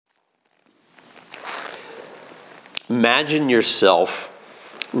Imagine yourself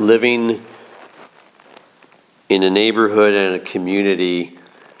living in a neighborhood and a community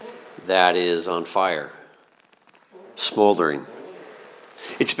that is on fire, smoldering.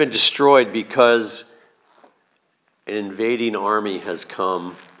 It's been destroyed because an invading army has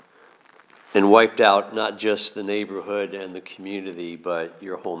come and wiped out not just the neighborhood and the community, but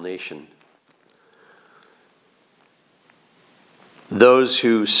your whole nation. Those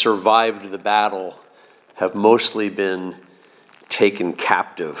who survived the battle have mostly been taken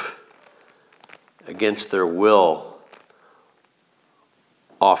captive against their will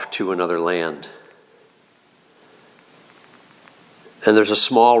off to another land. And there's a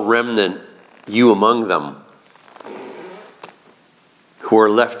small remnant, you among them, who are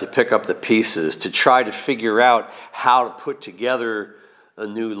left to pick up the pieces, to try to figure out how to put together a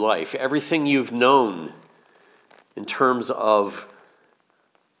new life. Everything you've known in terms of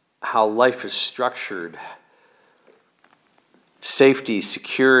how life is structured, safety,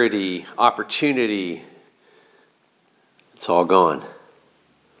 security, opportunity, it's all gone.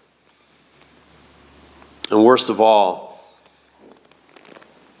 And worst of all,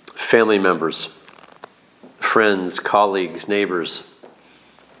 family members, friends, colleagues, neighbors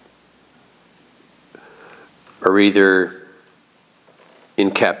are either in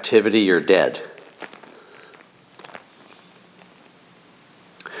captivity or dead.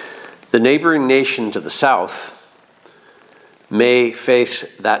 The neighboring nation to the south may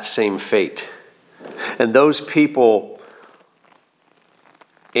face that same fate. And those people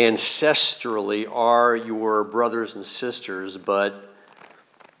ancestrally are your brothers and sisters, but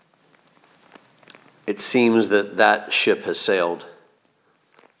it seems that that ship has sailed.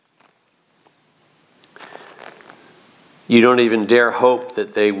 You don't even dare hope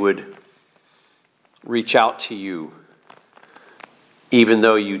that they would reach out to you, even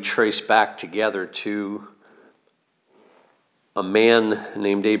though you trace back together to a man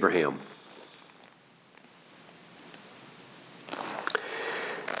named Abraham.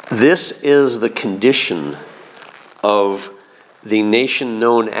 This is the condition of the nation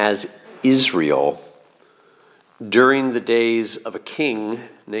known as Israel during the days of a king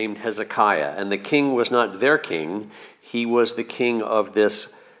named Hezekiah. And the king was not their king. He was the king of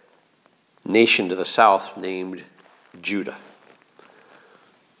this nation to the south named Judah.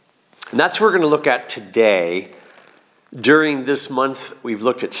 And that's what we're going to look at today. During this month, we've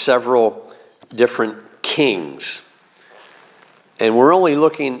looked at several different kings. And we're only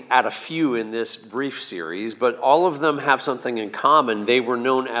looking at a few in this brief series, but all of them have something in common. They were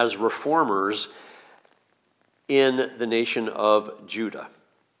known as reformers in the nation of Judah.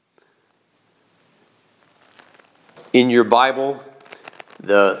 In your Bible,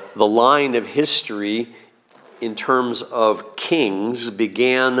 the line of history in terms of kings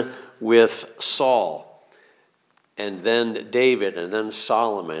began with Saul, and then David, and then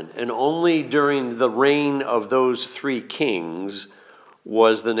Solomon. And only during the reign of those three kings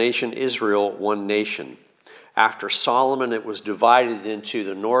was the nation Israel one nation. After Solomon, it was divided into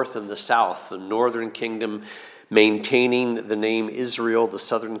the north and the south, the northern kingdom maintaining the name Israel, the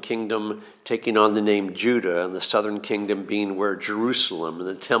southern kingdom taking on the name Judah, and the southern kingdom being where Jerusalem and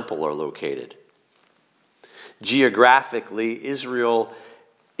the temple are located. Geographically, Israel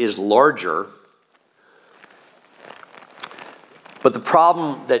is larger, but the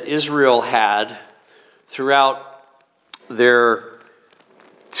problem that Israel had throughout their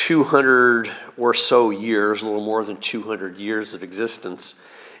 200 or so years, a little more than 200 years of existence,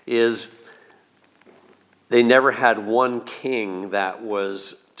 is they never had one king that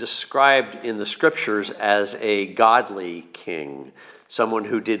was described in the scriptures as a godly king, someone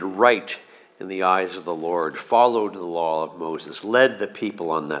who did right in the eyes of the Lord, followed the law of Moses, led the people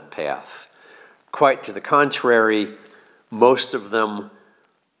on that path. Quite to the contrary, most of them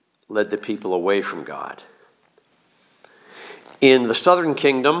led the people away from God. In the southern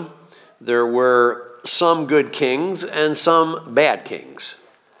kingdom, there were some good kings and some bad kings.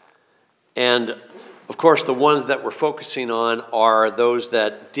 And of course, the ones that we're focusing on are those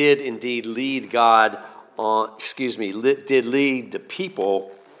that did indeed lead did lead the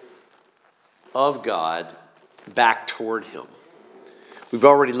people of God back toward him. We've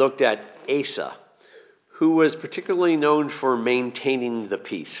already looked at Asa, who was particularly known for maintaining the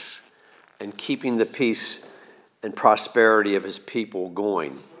peace and keeping the peace and prosperity of his people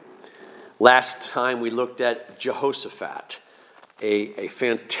going. Last time we looked at Jehoshaphat, a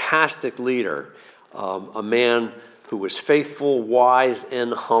fantastic leader, a man who was faithful, wise,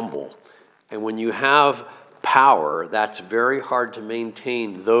 and humble. And when you have power, that's very hard to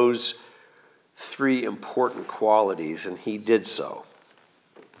maintain those three important qualities, and he did so.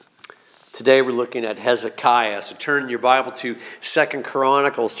 Today we're looking at Hezekiah. So turn your Bible to 2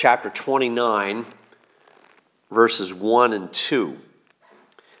 Chronicles chapter 29, verses 1 and 2.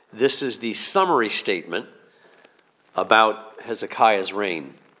 This is the summary statement about Hezekiah's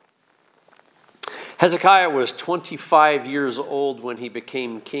reign. Hezekiah was 25 years old when he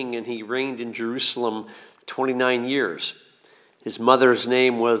became king, and he reigned in Jerusalem 29 years. His mother's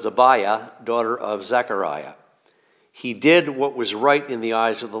name was Abiah, daughter of Zechariah. He did what was right in the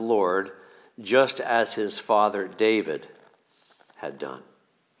eyes of the Lord, just as his father David had done.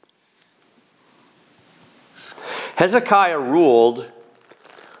 Hezekiah ruled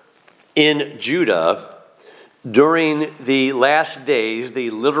in Judah during the last days, the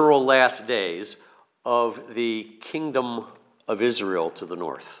literal last days, of the kingdom of Israel to the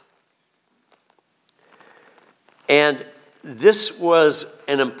north. And this was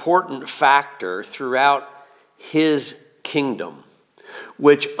an important factor throughout his kingdom,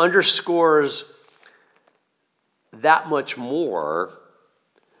 which underscores that much more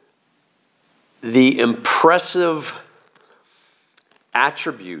the impressive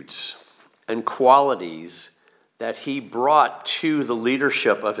attributes and qualities that he brought to the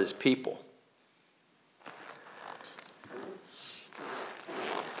leadership of his people.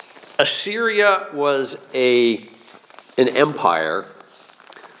 Assyria was an empire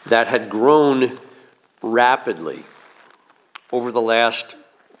that had grown rapidly over the last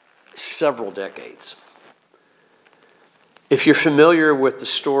several decades. If you're familiar with the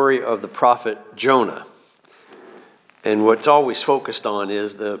story of the prophet Jonah, and what's always focused on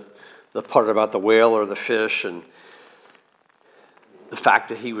is the part about the whale or the fish, and the fact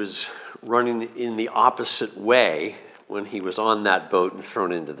that he was running in the opposite way when he was on that boat and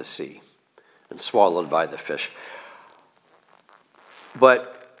thrown into the sea and swallowed by the fish.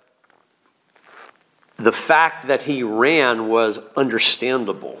 But the fact that he ran was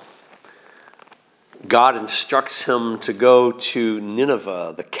understandable. God instructs him to go to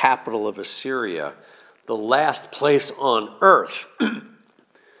Nineveh, the capital of Assyria, the last place on earth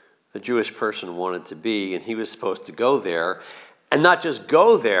a Jewish person wanted to be, and he was supposed to go there, and not just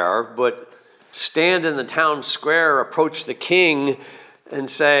go there, but stand in the town square, approach the king, and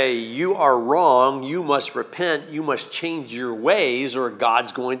say, "You are wrong, you must repent, you must change your ways, or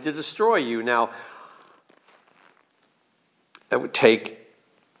God's going to destroy you." Now, that would take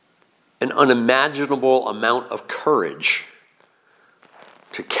an unimaginable amount of courage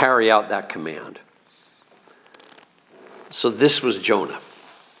to carry out that command. So this was Jonah.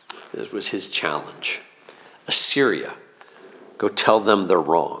 This was his challenge. Assyria, go tell them they're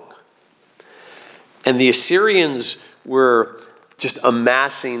wrong. And the Assyrians were just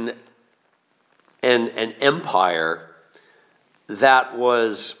amassing an empire that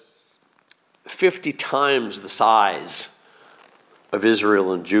was 50 times the size of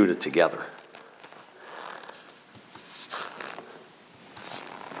Israel and Judah together.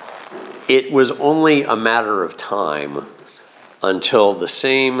 It was only a matter of time until the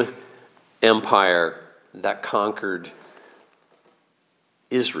same empire that conquered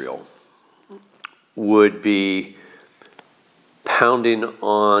Israel would be pounding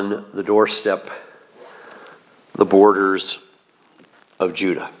on the doorstep, the borders of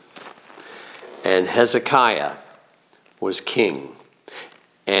Judah. And Hezekiah was king,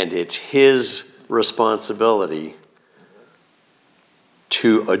 and it's his responsibility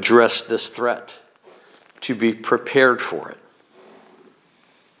to address this threat, to be prepared for it.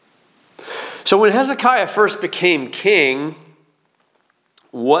 So when Hezekiah first became king,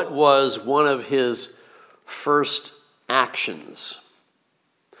 what was one of his first actions?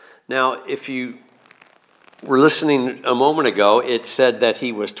 Now, if you were listening a moment ago, it said that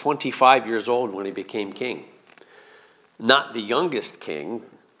he was 25 years old when he became king. Not the youngest king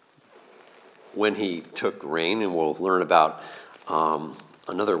when he took reign, and we'll learn about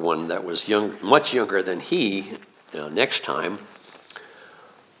another one that was much younger than he next time.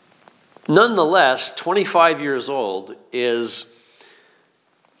 Nonetheless, 25 years old is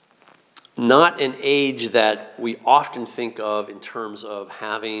not an age that we often think of in terms of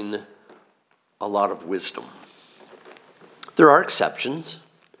having a lot of wisdom. There are exceptions,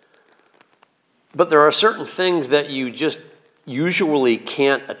 but there are certain things that you just usually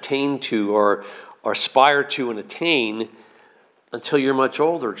can't attain to or aspire to and attain until you're much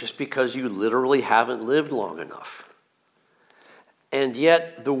older, just because you literally haven't lived long enough. And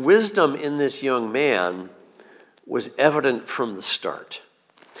yet, the wisdom in this young man was evident from the start.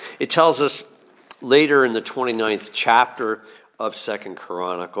 It tells us later in the 29th chapter of 2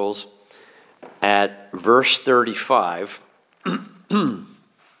 Chronicles, at verse 35,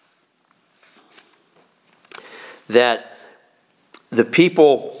 that the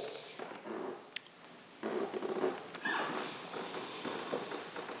people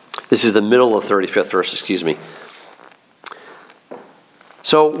This is the middle of 35th verse, excuse me.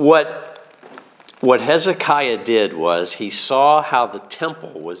 So what Hezekiah did was he saw how the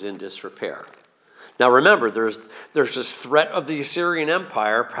temple was in disrepair. Now remember, there's this threat of the Assyrian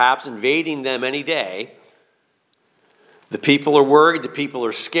Empire perhaps invading them any day. The people are worried, the people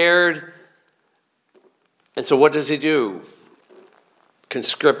are scared. And so what does he do?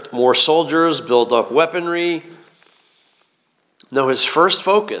 Conscript more soldiers, build up weaponry. No, his first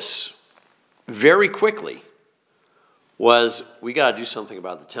focus, very quickly, was we got to do something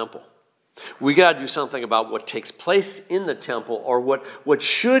about the temple. We got to do something about what takes place in the temple, or what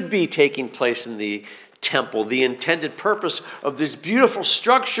should be taking place in the temple, the intended purpose of this beautiful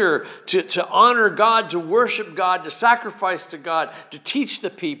structure to honor God, to worship God, to sacrifice to God, to teach the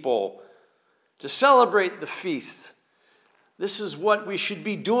people, to celebrate the feasts. This is what we should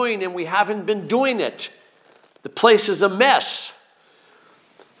be doing, and we haven't been doing it. The place is a mess.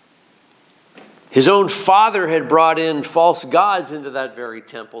 His own father had brought in false gods into that very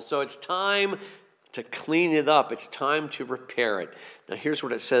temple. So it's time to clean it up. It's time to repair it. Now here's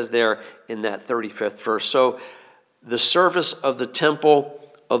what it says there in that 35th verse. So the service of the temple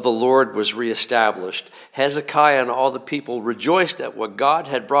of the Lord was reestablished. Hezekiah and all the people rejoiced at what God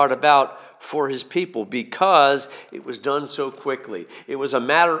had brought about for his people because it was done so quickly. It was a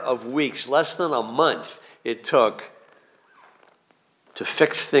matter of weeks, less than a month it took to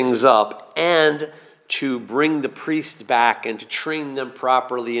fix things up and to bring the priests back and to train them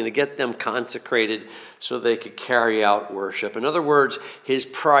properly and to get them consecrated so they could carry out worship. In other words, his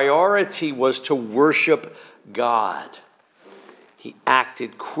priority was to worship God. He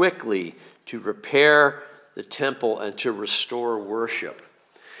acted quickly to repair the temple and to restore worship.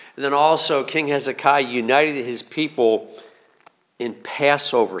 And then also King Hezekiah united his people in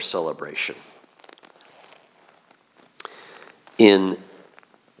Passover celebration. In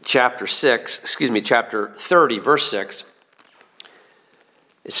chapter 30, verse 6,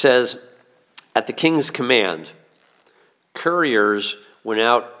 it says, at the king's command, couriers went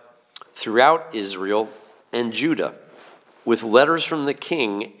out throughout Israel and Judah with letters from the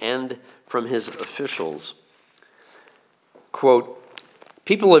king and from his officials. Quote,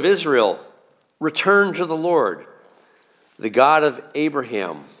 people of Israel, return to the Lord, the God of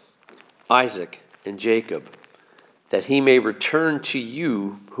Abraham, Isaac, and Jacob, that he may return to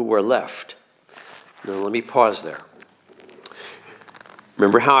you who are left. Now let me pause there.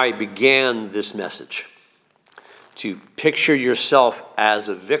 Remember how I began this message? To picture yourself as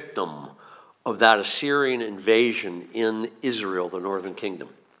a victim of that Assyrian invasion in Israel, the northern kingdom.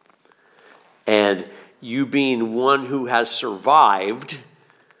 And you being one who has survived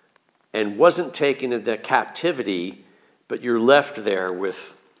and wasn't taken into captivity, but you're left there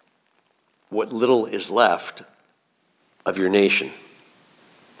with what little is left of your nation.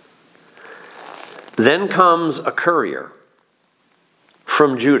 Then comes a courier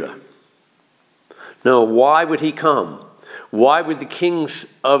from Judah. Now, why would he come? Why would the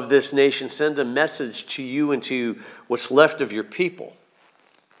kings of this nation send a message to you and to what's left of your people?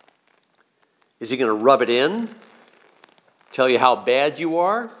 Is he going to rub it in? Tell you how bad you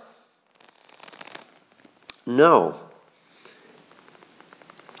are? No.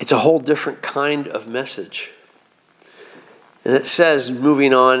 It's a whole different kind of message. And it says,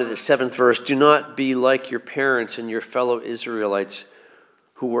 moving on to the 7th verse, do not be like your parents and your fellow Israelites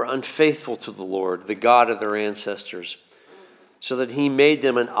who were unfaithful to the Lord, the God of their ancestors, so that he made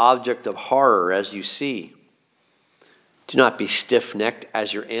them an object of horror, as you see. Do not be stiff-necked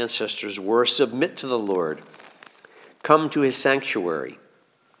as your ancestors were. Submit to the Lord. Come to his sanctuary,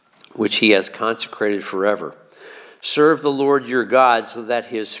 which he has consecrated forever. Serve the Lord your God so that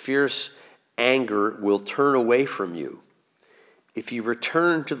his fierce anger will turn away from you. If you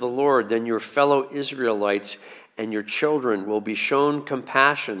return to the Lord, then your fellow Israelites and your children will be shown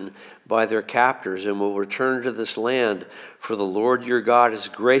compassion by their captors and will return to this land, for the Lord your God is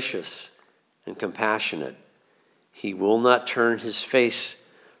gracious and compassionate. He will not turn his face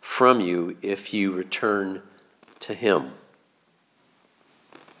from you if you return to him.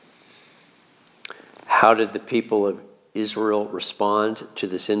 How did the people of Israel respond to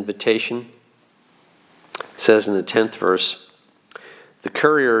this invitation? It says in the 10th verse, the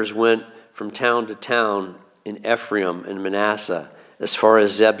couriers went from town to town in Ephraim and Manasseh as far as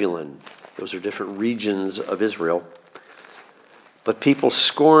Zebulun. Those are different regions of Israel. But people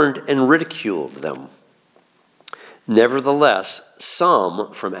scorned and ridiculed them. Nevertheless,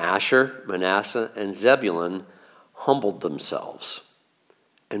 some from Asher, Manasseh, and Zebulun humbled themselves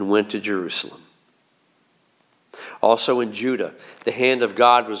and went to Jerusalem. Also in Judah, the hand of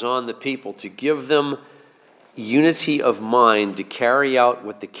God was on the people to give them unity of mind to carry out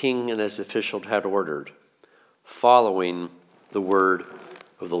what the king and his officials had ordered, following the word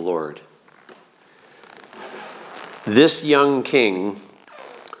of the Lord. This young king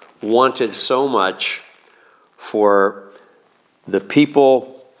wanted so much for the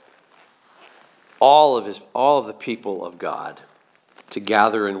people, all of the people of God, to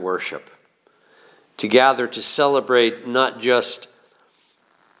gather and worship, to gather to celebrate, not just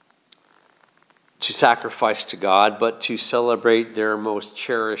to sacrifice to God, but to celebrate their most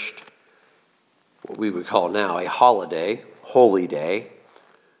cherished, what we would call now a holiday, holy day,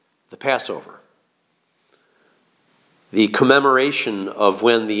 the Passover. The commemoration of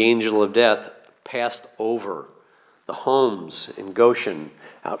when the angel of death passed over the homes in Goshen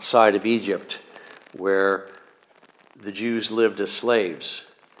outside of Egypt, where the Jews lived as slaves.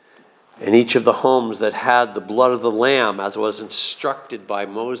 And each of the homes that had the blood of the lamb, as was instructed by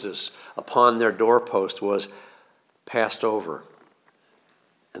Moses upon their doorpost, was passed over.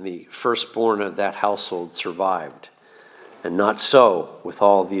 And the firstborn of that household survived. And not so with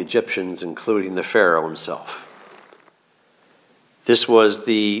all the Egyptians, including the Pharaoh himself. This was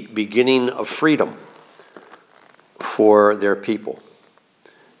the beginning of freedom for their people.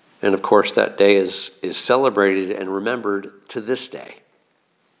 And of course, that day is celebrated and remembered to this day.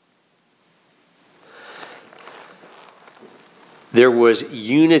 There was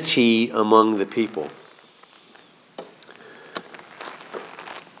unity among the people.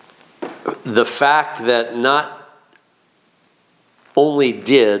 The fact that not only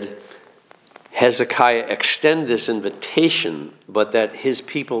did Hezekiah extend this invitation, but that his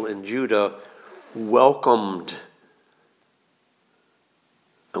people in Judah welcomed,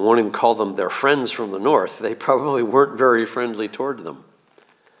 I won't even call them their friends from the north. They probably weren't very friendly toward them.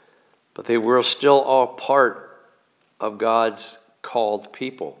 But they were still all part of God's called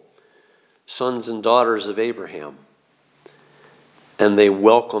people, sons and daughters of Abraham. And they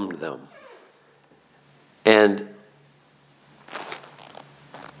welcomed them. And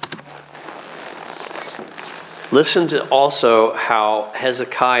listen to also how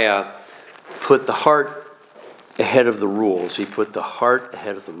Hezekiah put the heart ahead of the rules. He put the heart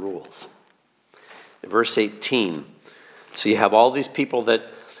ahead of the rules. In verse 18, so you have all these people that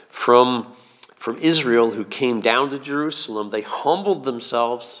from Israel who came down to Jerusalem. They humbled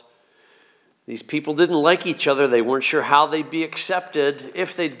themselves. These people didn't like each other. They weren't sure how they'd be accepted,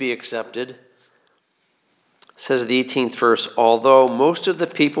 if they'd be accepted. It says the 18th verse, although most of the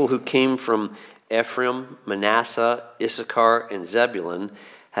people who came from Ephraim, Manasseh, Issachar, and Zebulun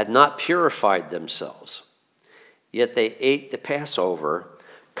had not purified themselves, yet they ate the Passover,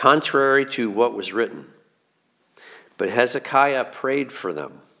 contrary to what was written. But Hezekiah prayed for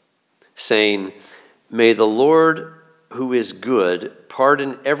them, saying, may the Lord, who is good,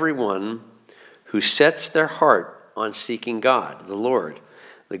 pardon everyone who sets their heart on seeking God, the Lord,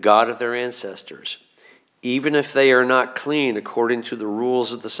 the God of their ancestors, even if they are not clean according to the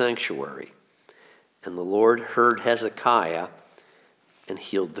rules of the sanctuary. And the Lord heard Hezekiah and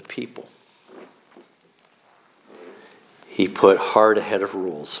healed the people. He put heart ahead of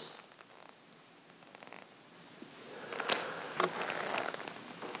rules.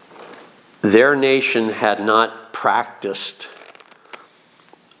 Their nation had not practiced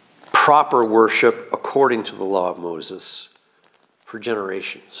proper worship according to the law of Moses for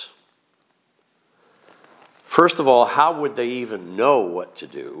generations. First of all, how would they even know what to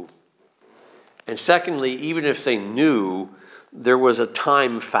do? And secondly, even if they knew, there was a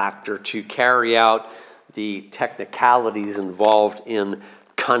time factor to carry out the technicalities involved in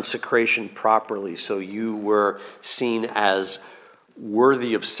consecration properly, so you were seen as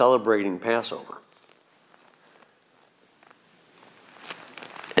worthy of celebrating Passover.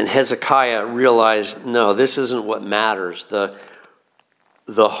 And Hezekiah realized, no, this isn't what matters. The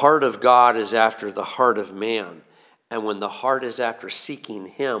heart of God is after the heart of man. And when the heart is after seeking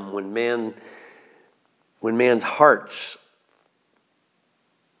him, when man's hearts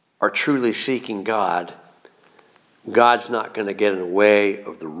are truly seeking God, God's not going to get in the way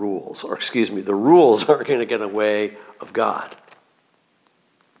of the rules. Or the rules aren't going to get in the way of God.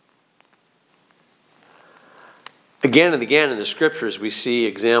 Again and again in the scriptures, we see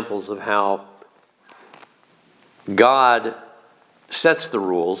examples of how God sets the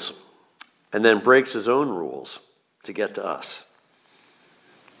rules and then breaks his own rules to get to us.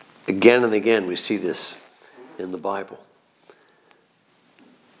 Again and again, we see this in the Bible.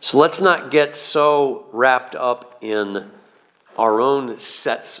 So let's not get so wrapped up in our own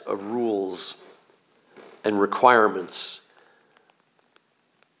sets of rules and requirements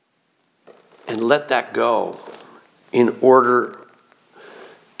and let that go in order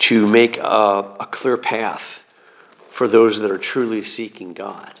to make a clear path for those that are truly seeking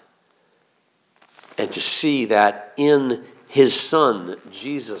God. And to see that in his Son,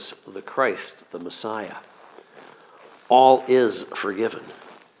 Jesus the Christ, the Messiah, all is forgiven.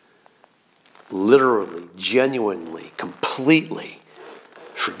 Literally, genuinely, completely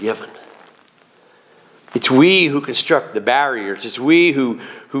forgiven. It's we who construct the barriers. It's we who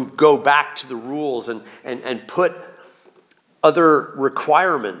go back to the rules and put other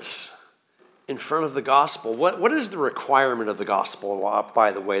requirements in front of the gospel. What is the requirement of the gospel,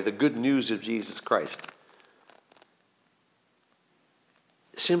 by the way, the good news of Jesus Christ?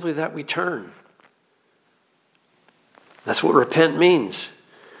 Simply that we turn. That's what repent means.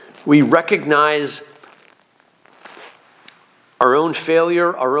 We recognize our own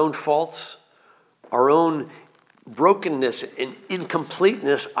failure, our own faults, our own brokenness and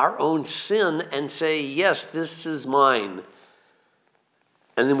incompleteness, our own sin, and say, yes, this is mine.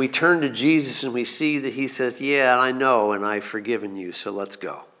 And then we turn to Jesus and we see that he says, yeah, I know, and I've forgiven you, so let's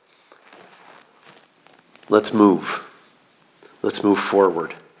go. Let's move. Let's move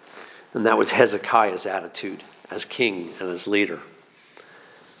forward. And that was Hezekiah's attitude as king and as leader.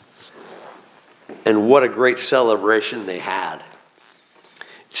 And what a great celebration they had.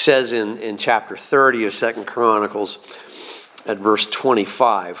 It says in chapter 30 of 2 Chronicles at verse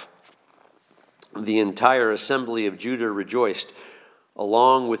 25, the entire assembly of Judah rejoiced,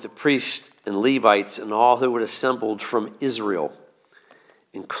 along with the priests and Levites and all who had assembled from Israel,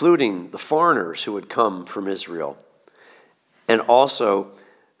 including the foreigners who had come from Israel, and also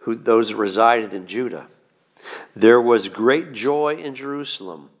those who resided in Judah. There was great joy in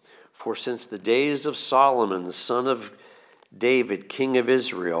Jerusalem, for since the days of Solomon, the son of David, king of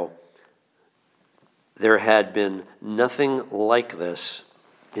Israel, there had been nothing like this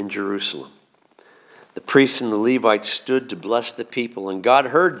in Jerusalem. The priests and the Levites stood to bless the people, and God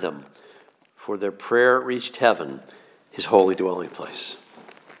heard them, for their prayer reached heaven, his holy dwelling place.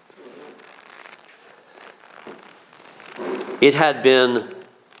 It had been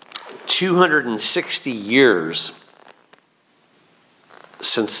 260 years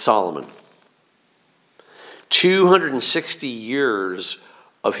since Solomon. 260 years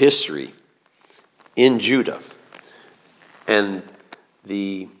of history in Judah and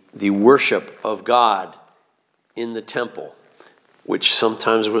the worship of God in the temple, which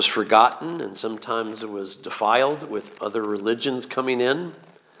sometimes was forgotten and sometimes it was defiled with other religions coming in.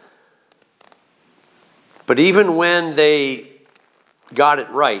 But even when they got it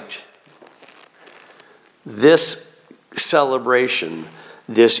right, this celebration,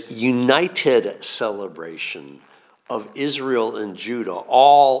 this united celebration of Israel and Judah,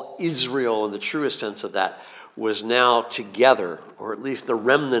 all Israel in the truest sense of that, was now together, or at least the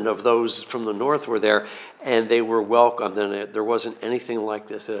remnant of those from the north were there, and they were welcomed, and there wasn't anything like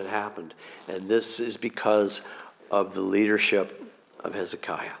this that had happened. And this is because of the leadership of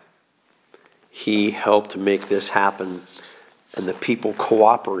Hezekiah. He helped make this happen, and the people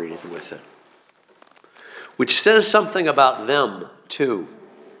cooperated with it, which says something about them, too.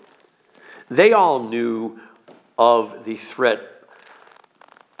 They all knew of the threat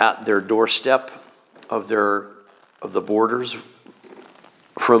at their doorstep of the borders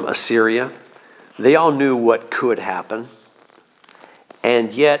from Assyria. They all knew what could happen,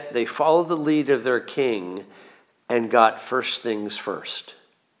 and yet they followed the lead of their king and got first things first.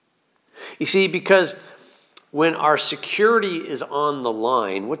 You see, because when our security is on the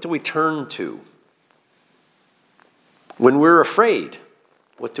line, what do we turn to? When we're afraid,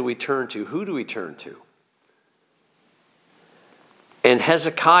 what do we turn to? Who do we turn to? And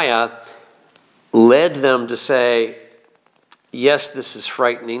Hezekiah led them to say, yes, this is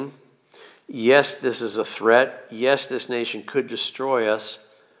frightening. Yes, this is a threat. Yes, this nation could destroy us.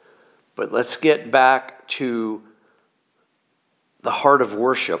 But let's get back to the heart of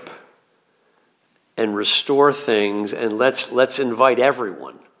worship and restore things, and let's invite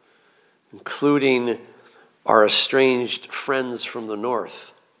everyone, including our estranged friends from the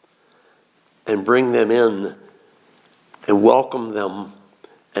north, and bring them in and welcome them,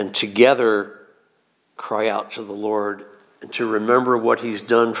 and together cry out to the Lord and to remember what he's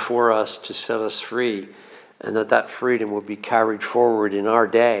done for us to set us free, and that freedom will be carried forward in our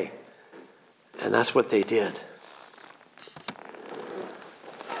day. And that's what they did.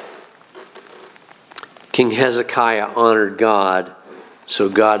 King Hezekiah honored God, so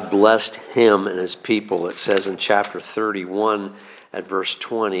God blessed him and his people. It says in chapter 31 at verse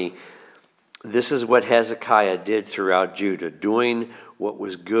 20, this is what Hezekiah did throughout Judah, doing what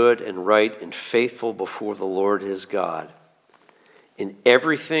was good and right and faithful before the Lord his God. In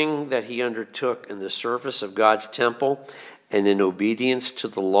everything that he undertook in the service of God's temple and in obedience to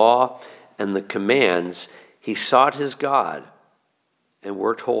the law and the commands, he sought his God and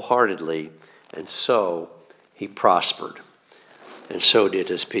worked wholeheartedly, and so he prospered. And so did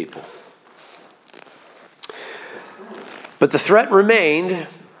his people. But the threat remained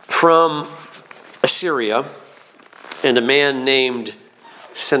from Assyria and a man named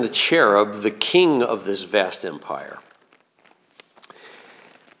Sennacherib, the king of this vast empire.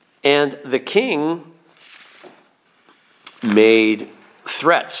 And the king made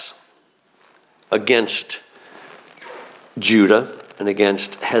threats against Judah and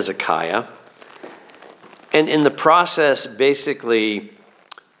against Hezekiah. And in the process, basically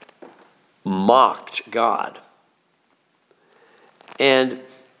mocked God. And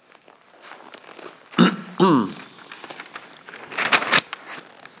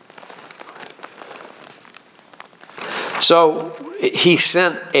so he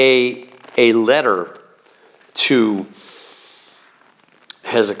sent a letter to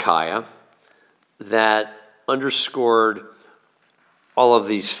Hezekiah that underscored all of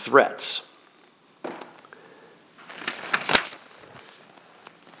these threats.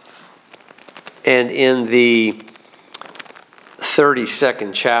 And in the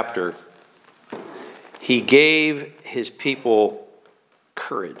 32nd chapter, he gave his people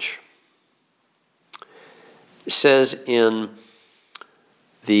courage. It says in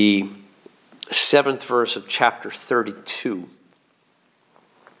the 7th verse of chapter 32,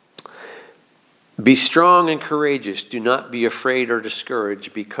 "Be strong and courageous. Do not be afraid or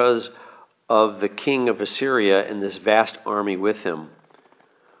discouraged because of the king of Assyria and this vast army with him.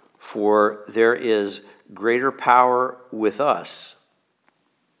 For there is greater power with us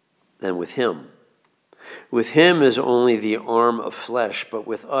than with him. With him is only the arm of flesh, but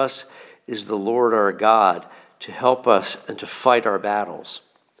with us is the Lord our God to help us and to fight our battles."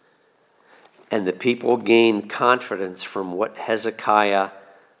 And the people gained confidence from what Hezekiah,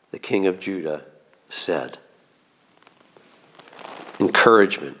 the king of Judah, said.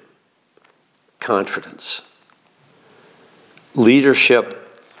 Encouragement, confidence. Leadership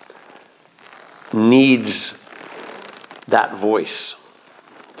needs that voice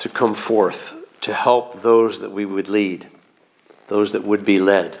to come forth to help those that we would lead, those that would be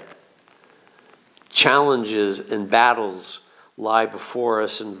led. Challenges and battles lie before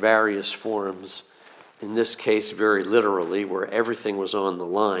us in various forms, in this case very literally, where everything was on the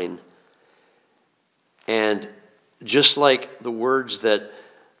line. And just like the words that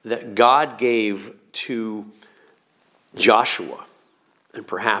God gave to Joshua, and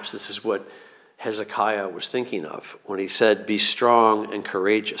perhaps this is what Hezekiah was thinking of when he said, "Be strong and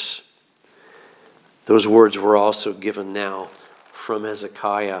courageous." Those words were also given now from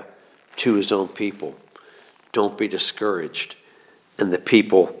Hezekiah to his own people. Don't be discouraged. And the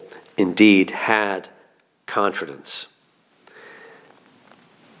people indeed had confidence.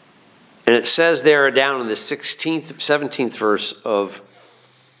 And it says there down in the 17th verse of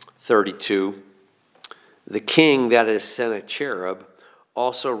 32, the king, that is Sennacherib,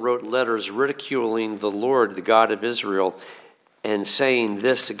 also wrote letters ridiculing the Lord, the God of Israel, and saying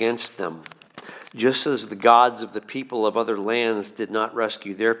this against them: "Just as the gods of the people of other lands did not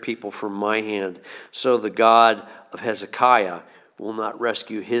rescue their people from my hand, so the God of Hezekiah will not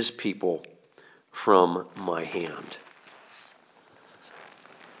rescue his people from my hand."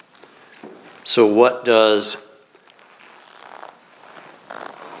 So what does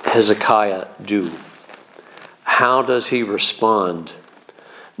Hezekiah do? How does he respond?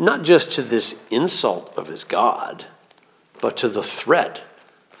 Not just to this insult of his God, but to the threat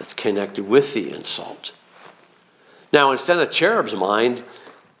that's connected with the insult. Now, in Sennacherib's mind,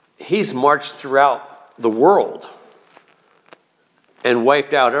 he's marched throughout the world and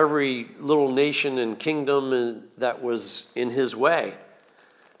wiped out every little nation and kingdom that was in his way.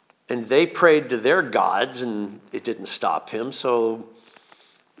 And they prayed to their gods, and it didn't stop him. So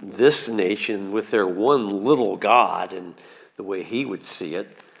this nation, with their one little god, and the way he would see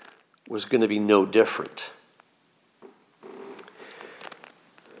it, was going to be no different.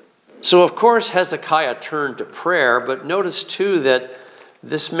 So, of course, Hezekiah turned to prayer, but notice too that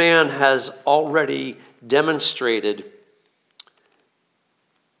this man has already demonstrated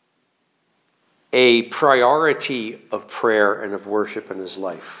a priority of prayer and of worship in his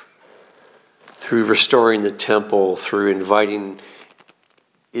life, through restoring the temple, through inviting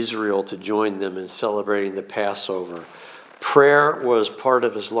Israel to join them in celebrating the Passover. Prayer was part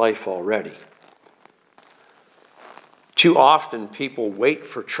of his life already. Too often people wait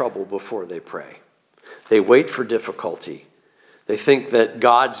for trouble before they pray. They wait for difficulty. They think that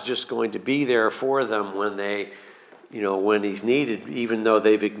God's just going to be there for them when when he's needed, even though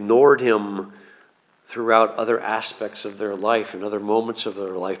they've ignored him throughout other aspects of their life and other moments of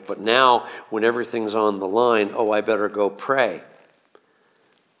their life. But now, when everything's on the line, I better go pray.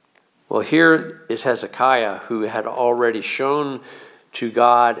 Well, here is Hezekiah, who had already shown to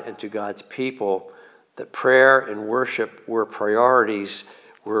God and to God's people that prayer and worship were priorities,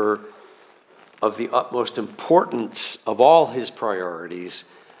 were of the utmost importance of all his priorities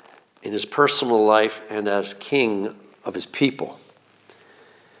in his personal life and as king of his people.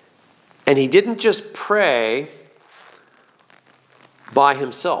 And he didn't just pray by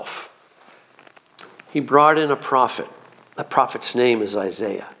himself. He brought in a prophet. The prophet's name is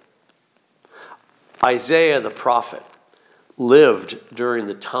Isaiah. Isaiah the prophet lived during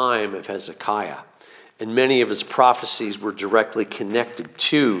the time of Hezekiah, and many of his prophecies were directly connected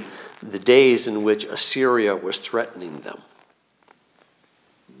to the days in which Assyria was threatening them.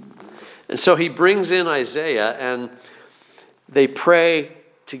 And so he brings in Isaiah, and they pray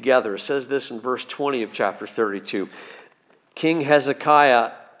together. It says this in verse 20 of chapter 32. King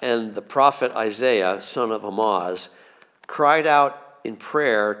Hezekiah and the prophet Isaiah, son of Amoz, cried out in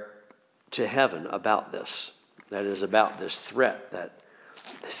prayer to heaven about this. That is, about this threat that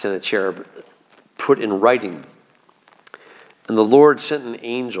Sennacherib put in writing. And the Lord sent an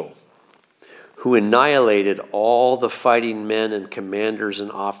angel who annihilated all the fighting men and commanders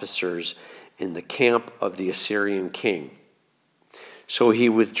and officers in the camp of the Assyrian king. So he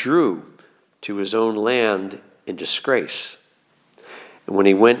withdrew to his own land in disgrace. And when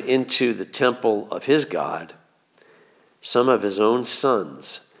he went into the temple of his God, some of his own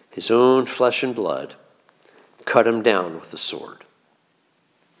sons, his own flesh and blood, cut him down with the sword.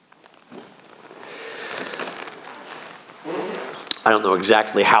 I don't know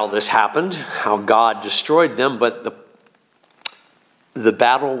exactly how this happened, how God destroyed them, but the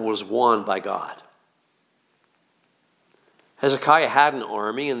battle was won by God. Hezekiah had an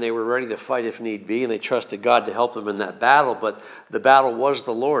army, and they were ready to fight if need be, and they trusted God to help them in that battle, but the battle was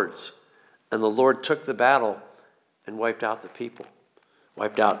the Lord's. And the Lord took the battle and wiped out the people,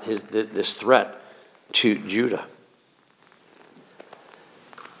 wiped out this threat to Judah.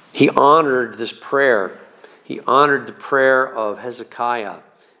 He honored this prayer. He honored the prayer of Hezekiah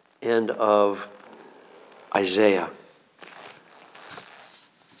and of Isaiah.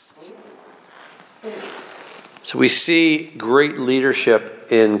 So we see great leadership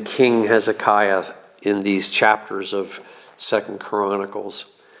in King Hezekiah in these chapters of 2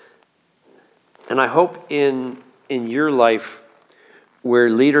 Chronicles. And I hope in your life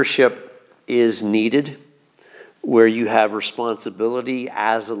where leadership is needed, where you have responsibility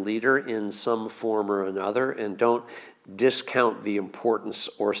as a leader in some form or another, and don't discount the importance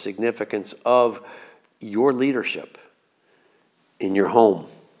or significance of your leadership in your home,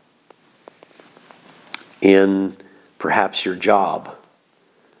 in perhaps your job,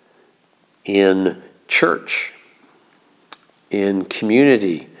 in church, in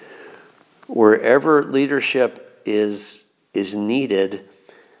community, wherever leadership is needed,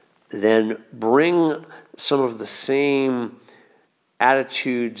 then bring some of the same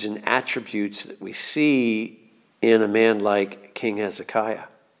attitudes and attributes that we see in a man like King Hezekiah.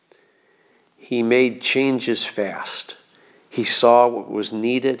 He made changes fast. He saw what was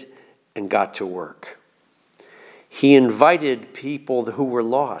needed and got to work. He invited people who were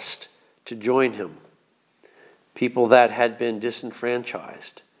lost to join him, people that had been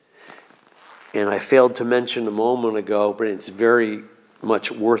disenfranchised. And I failed to mention a moment ago, but it's very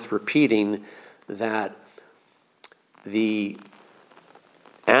much worth repeating, that the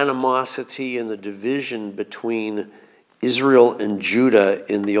animosity and the division between Israel and Judah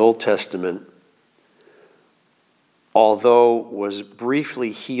in the Old Testament, although was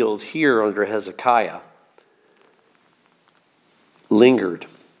briefly healed here under Hezekiah, lingered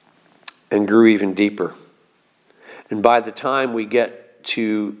and grew even deeper. And by the time we get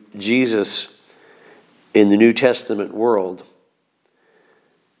to Jesus in the New Testament world,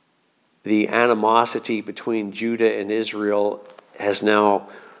 the animosity between Judah and Israel has now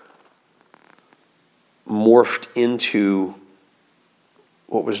morphed into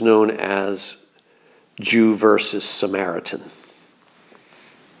what was known as Jew versus Samaritan.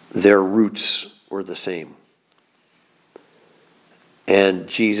 Their roots were the same. And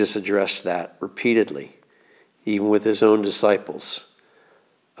Jesus addressed that repeatedly, even with his own disciples,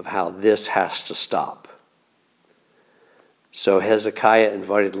 of how this has to stop. So Hezekiah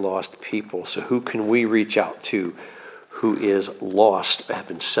invited lost people. So who can we reach out to who is lost, have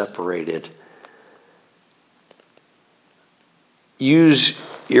been separated? Use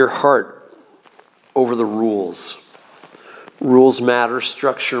your heart over the rules. Rules matter,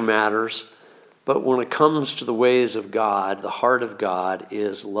 structure matters, but when it comes to the ways of God, the heart of God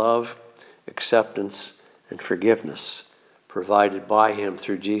is love acceptance, and forgiveness provided by him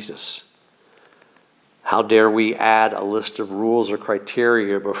through Jesus. How dare we add a list of rules or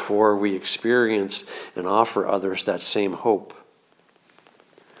criteria before we experience and offer others that same hope?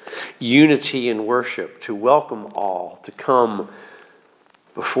 Unity in worship, to welcome all to come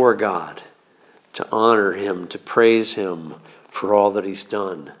before God, to honor him, to praise him for all that he's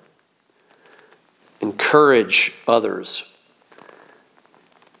done. Encourage others.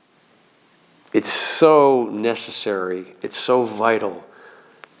 It's so necessary, it's so vital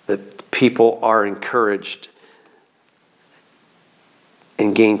that people are encouraged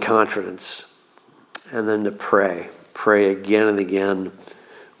and gain confidence. And then to pray again and again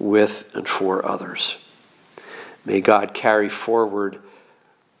with and for others. May God carry forward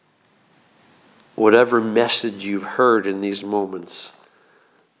whatever message you've heard in these moments,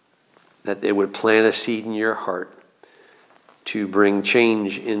 that it would plant a seed in your heart to bring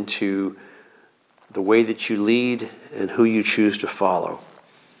change into the way that you lead and who you choose to follow.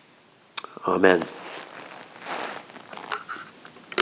 Amen.